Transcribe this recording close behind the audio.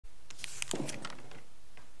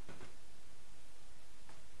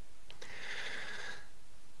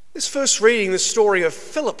This first reading, the story of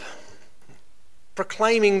Philip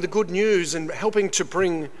proclaiming the good news and helping to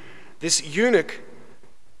bring this eunuch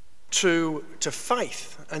to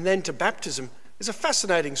faith and then to baptism, is a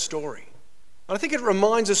fascinating story. And I think it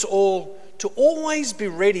reminds us all to always be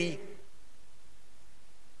ready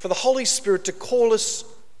for the Holy Spirit to call us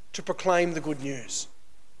to proclaim the good news.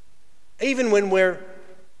 Even when we're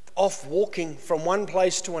off walking from one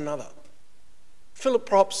place to another. Philip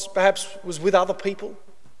perhaps was with other people.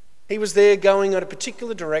 He was there going in a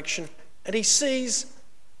particular direction, and he sees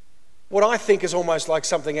what I think is almost like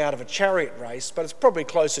something out of a chariot race, but it's probably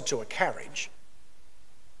closer to a carriage,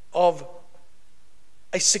 of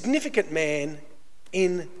a significant man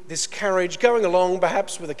in this carriage going along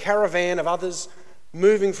perhaps with a caravan of others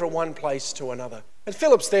moving from one place to another. And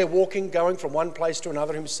Philip's there walking, going from one place to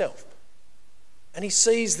another himself. And he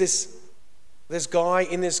sees this guy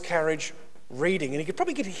in this carriage reading, and he could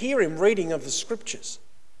probably hear him reading of the scriptures,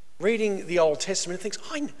 reading the Old Testament, and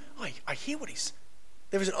thinks, I hear what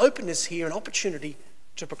there is an openness here, an opportunity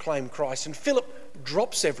to proclaim Christ. And Philip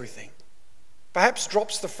drops everything, perhaps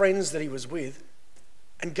drops the friends that he was with,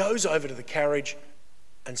 and goes over to the carriage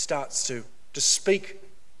and starts to speak,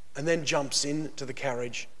 and then jumps into the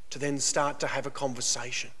carriage to then start to have a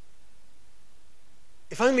conversation.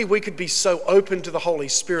 If only we could be so open to the Holy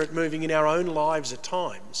Spirit moving in our own lives at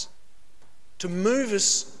times to move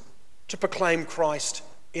us to proclaim Christ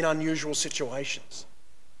in unusual situations.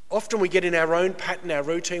 Often we get in our own pattern, our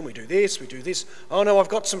routine. We do this. Oh no, I've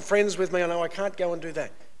got some friends with me. I know I can't go and do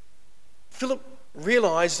that. Philip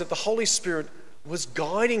realized that the Holy Spirit was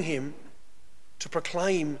guiding him to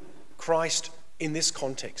proclaim Christ in this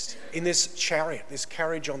context, in this chariot, this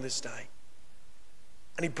carriage on this day.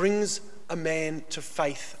 And he brings a man to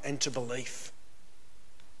faith and to belief.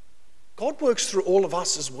 God works through all of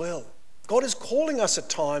us as well. God is calling us at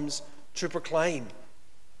times to proclaim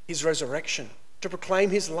his resurrection, to proclaim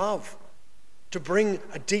his love, to bring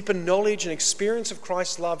a deeper knowledge and experience of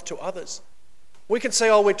Christ's love to others. We can say,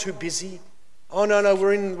 oh, we're too busy. Oh, no,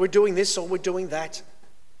 we're doing this or we're doing that.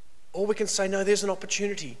 Or we can say, no, there's an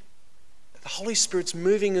opportunity. The Holy Spirit's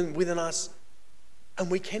moving within us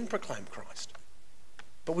and we can proclaim Christ.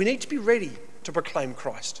 But we need to be ready to proclaim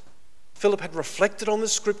Christ. Philip had reflected on the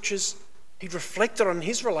scriptures. He'd reflected on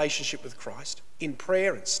his relationship with Christ in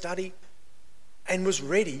prayer and study and was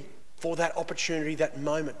ready for that opportunity, that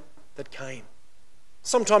moment that came.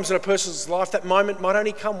 Sometimes in a person's life, that moment might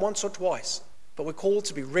only come once or twice, but we're called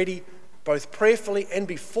to be ready both prayerfully and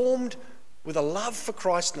be formed with a love for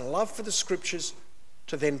Christ and a love for the scriptures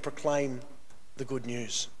to then proclaim the good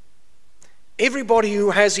news. Everybody who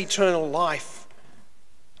has eternal life,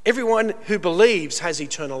 everyone who believes has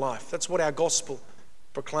eternal life. That's what our gospel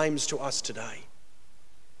proclaims to us today.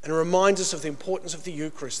 And it reminds us of the importance of the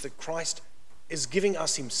Eucharist, that Christ is giving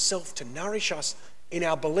us himself to nourish us in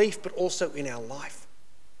our belief, but also in our life.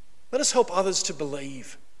 Let us help others to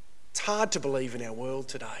believe. It's hard to believe in our world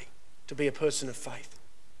today, to be a person of faith.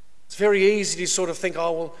 It's very easy to sort of think,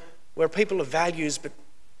 oh, well, we're people of values, but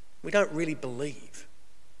we don't really believe.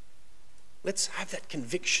 Let's have that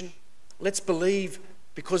conviction. Let's believe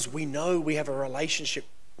because we know we have a relationship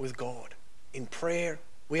with God. In prayer,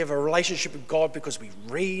 we have a relationship with God because we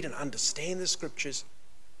read and understand the scriptures.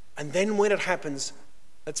 And then when it happens,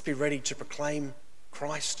 let's be ready to proclaim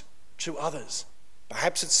Christ to others.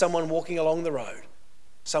 Perhaps it's someone walking along the road,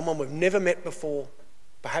 someone we've never met before.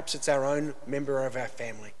 Perhaps it's our own member of our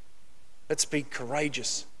family. Let's be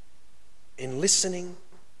courageous in listening,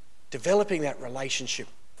 developing that relationship,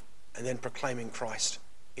 and then proclaiming Christ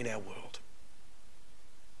in our world.